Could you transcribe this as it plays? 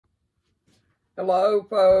Hello,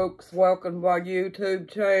 folks. Welcome to my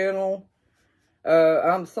YouTube channel.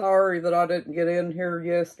 I'm sorry that I didn't get in here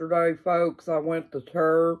yesterday, folks. I went to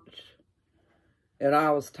church, and I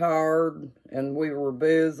was tired, and we were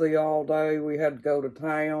busy all day. We had to go to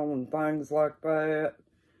town and things like that.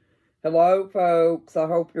 Hello, folks. I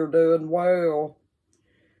hope you're doing well.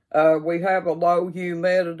 We have a low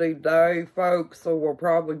humidity day, folks, so we'll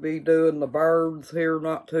probably be doing the birds here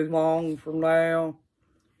not too long from now.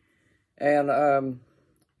 And,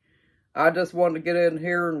 I just wanted to get in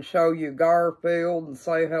here and show you Garfield and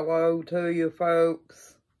say hello to you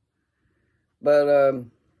folks. But,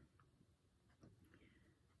 I'm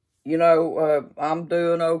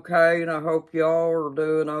doing okay, and I hope y'all are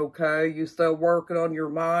doing okay. You still working on your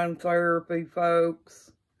mind therapy,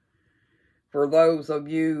 folks? For those of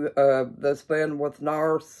you that's been with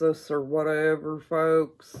narcissists or whatever,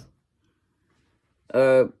 folks.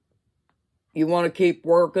 You want to keep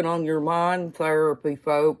working on your mind therapy,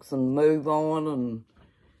 folks, and move on and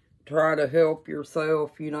try to help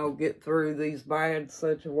yourself, get through these bad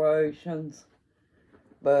situations.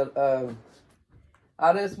 But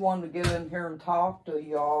I just wanted to get in here and talk to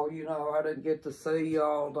y'all. I didn't get to see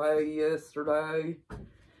y'all day yesterday.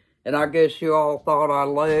 And I guess you all thought I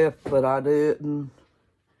left, but I didn't.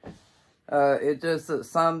 It's just that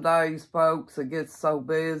some days, folks, it gets so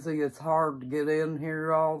busy, it's hard to get in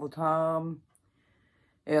here all the time.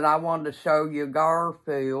 And I wanted to show you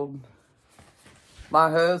Garfield. My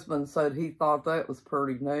husband said he thought that was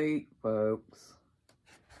pretty neat, folks.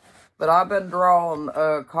 But I've been drawing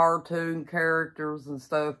cartoon characters and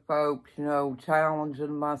stuff, folks,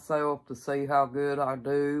 challenging myself to see how good I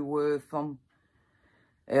do with them.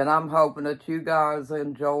 And I'm hoping that you guys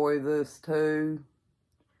enjoy this too.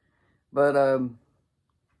 But,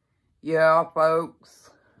 yeah, folks.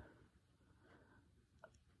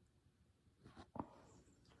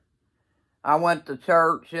 I went to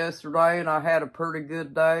church yesterday, and I had a pretty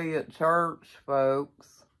good day at church,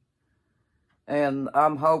 folks. And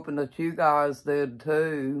I'm hoping that you guys did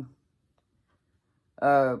too.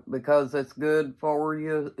 Because it's good for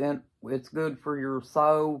you, and it's good for your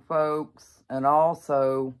soul, folks. And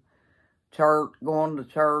also, going to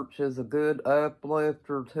church is a good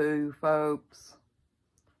uplifter too, folks.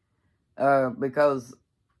 Because,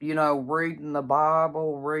 reading the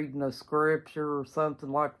Bible, reading the scripture or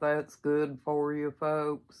something like that's good for you,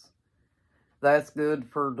 folks. That's good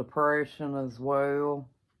for depression as well.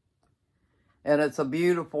 And it's a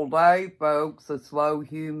beautiful day, folks. It's low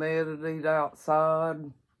humidity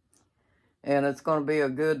outside. And it's going to be a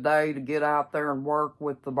good day to get out there and work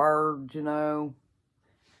with the birds,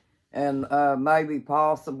 And maybe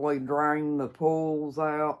possibly drain the pools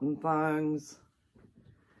out and things.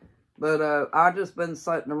 But I just been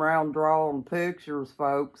sitting around drawing pictures,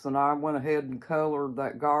 folks. And I went ahead and colored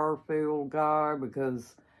that Garfield guy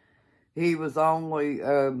because he was only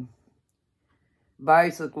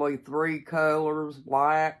basically 3 colors: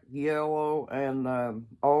 black, yellow, and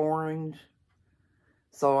orange.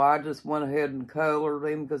 So I just went ahead and colored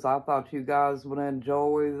him because I thought you guys would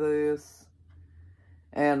enjoy this.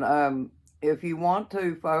 And if you want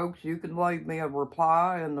to, folks, you can leave me a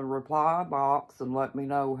reply in the reply box and let me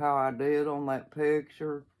know how I did on that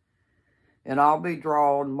picture. And I'll be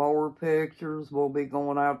drawing more pictures. We'll be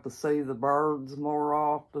going out to see the birds more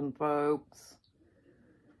often, folks.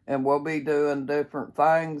 And we'll be doing different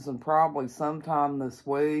things, and probably sometime this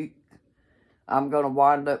week, I'm going to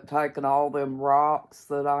wind up taking all them rocks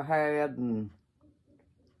that I had and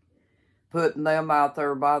putting them out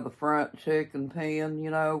there by the front chicken pen,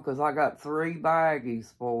 because I got 3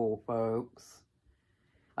 baggies full, folks.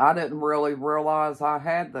 I didn't really realize I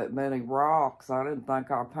had that many rocks. I didn't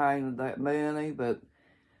think I painted that many, but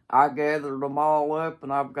I gathered them all up,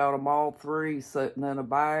 and I've got them all 3 sitting in a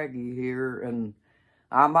baggie here, and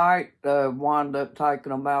I might wind up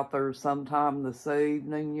taking them out there sometime this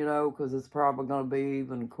evening, because it's probably going to be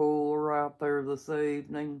even cooler out there this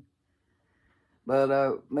evening.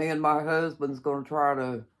 But me and my husband's going to try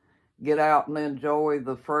to get out and enjoy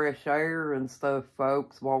the fresh air and stuff,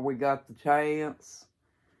 folks, while we got the chance.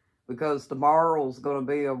 Because tomorrow's going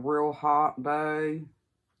to be a real hot day.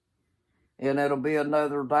 And it'll be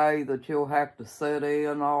another day that you'll have to sit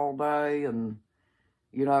in all day and,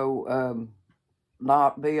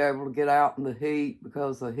 not be able to get out in the heat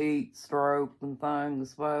because of heat stroke and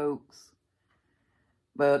things, folks.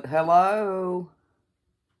 But hello.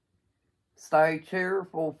 Stay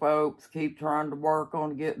cheerful, folks. Keep trying to work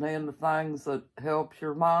on getting into things that helps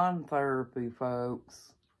your mind therapy,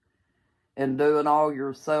 folks. And doing all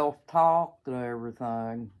your self-talk and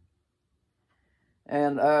everything.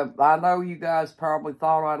 And I know you guys probably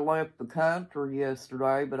thought I left the country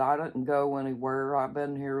yesterday, but I didn't go anywhere. I've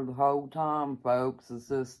been here the whole time, folks. It's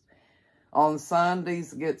just on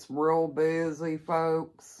Sundays it gets real busy,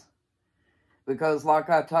 folks. Because like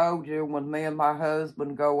I told you, when me and my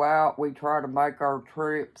husband go out, we try to make our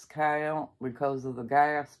trips count because of the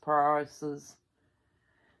gas prices.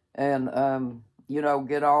 And, you know,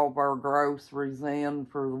 get all of our groceries in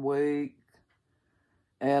for the week.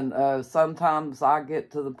 And sometimes I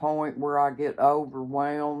get to the point where I get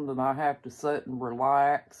overwhelmed and I have to sit and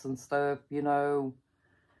relax and stuff, you know,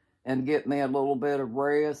 and get me a little bit of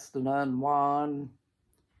rest and unwind.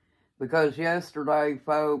 Because yesterday,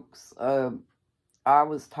 folks, I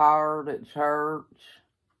was tired at church,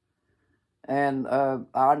 and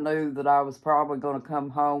I knew that I was probably going to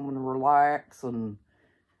come home and relax and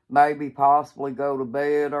maybe possibly go to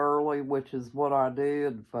bed early, which is what I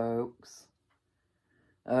did, folks.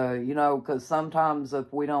 You know, because sometimes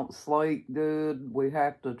if we don't sleep good, we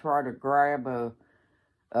have to try to grab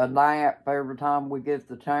a nap every time we get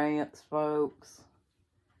the chance, folks.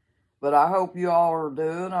 But I hope you all are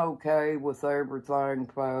doing okay with everything,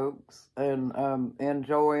 folks, and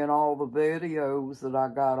enjoying all the videos that I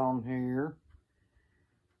got on here.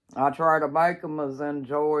 I try to make them as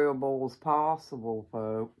enjoyable as possible,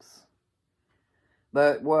 folks.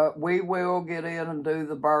 But we will get in and do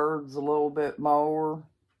the birds a little bit more.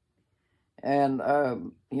 And,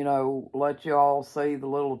 you know, let you all see the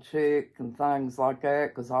little chick and things like that,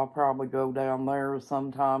 because I'll probably go down there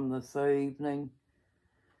sometime this evening.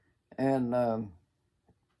 And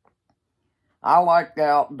I like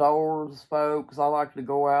outdoors, folks. I like to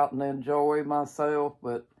go out and enjoy myself.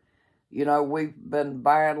 But, you know, we've been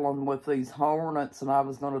battling with these hornets. And I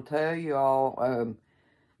was going to tell you all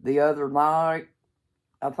the other night,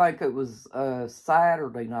 I think it was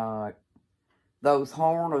Saturday night, those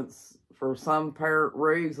hornets, for some apparent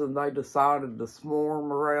reason, they decided to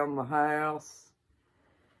swarm around the house.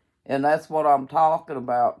 And that's what I'm talking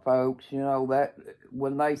about, folks. You know, that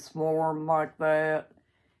when they swarm like that,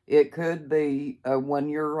 it could be when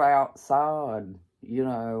you're outside, you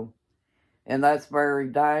know. And that's very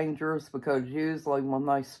dangerous because usually when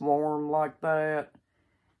they swarm like that,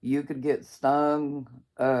 you could get stung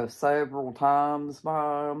several times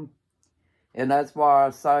by them. And that's why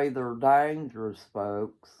I say they're dangerous,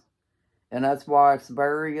 folks. And that's why it's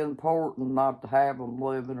very important not to have them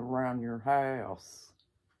living around your house.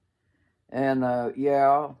 And,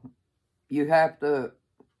 yeah, you have to,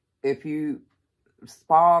 if you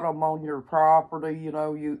spot them on your property, you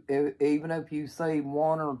know, even if you see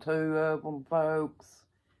one or two of them, folks,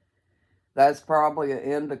 that's probably an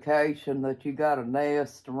indication that you got a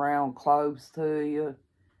nest around close to you.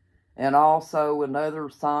 And also another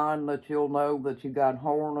sign that you'll know that you got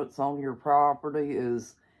hornets on your property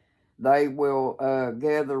is they will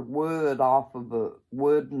gather wood off of a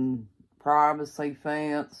wooden privacy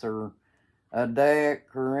fence or a deck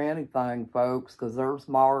or anything, folks, because there's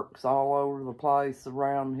marks all over the place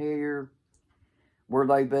around here where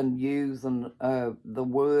they've been using the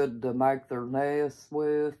wood to make their nests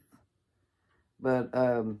with. But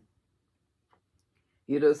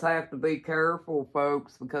you just have to be careful,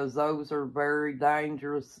 folks, because those are very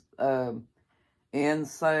dangerous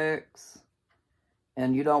insects,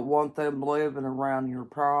 and you don't want them living around your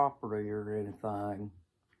property or anything.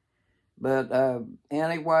 But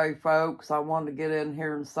anyway, folks, I wanted to get in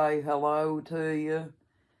here and say hello to you.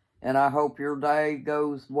 And I hope your day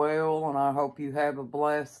goes well. And I hope you have a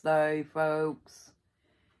blessed day, folks.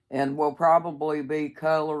 And we'll probably be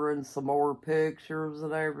coloring some more pictures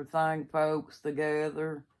and everything, folks,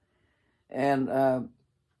 together. And,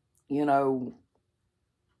 you know,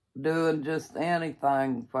 doing just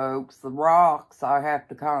anything, folks. The rocks, I have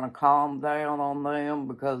to kind of calm down on them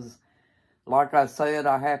because, like I said,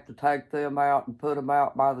 I have to take them out and put them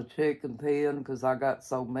out by the chicken pen because I got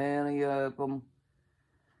so many of them.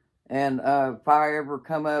 And if I ever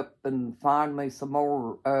come up and find me some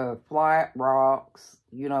more flat rocks,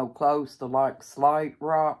 you know, close to like slate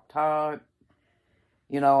rock type,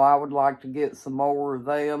 you know, I would like to get some more of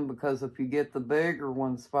them because if you get the bigger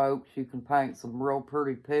ones, folks, you can paint some real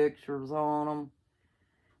pretty pictures on them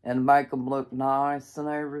and make them look nice and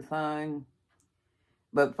everything.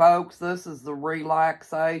 But, folks, this is the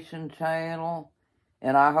Relaxation Channel,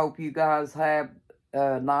 and I hope you guys have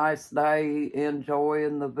a nice day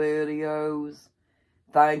enjoying the videos.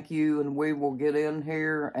 Thank you, and we will get in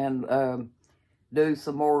here and do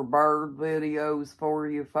some more bird videos for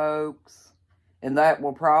you, folks. And that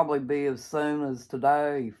will probably be as soon as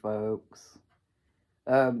today, folks.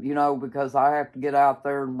 You know, because I have to get out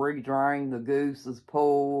there and redrain the goose's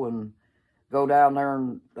pool and go down there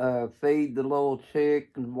and feed the little chick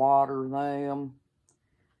and water them.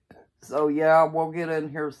 So, yeah, we'll get in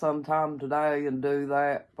here sometime today and do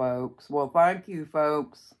that, folks. Well, thank you,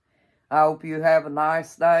 folks. I hope you have a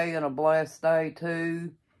nice day and a blessed day,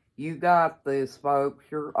 too. You got this, folks.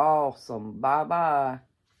 You're awesome. Bye-bye.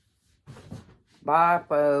 Bye,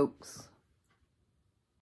 folks.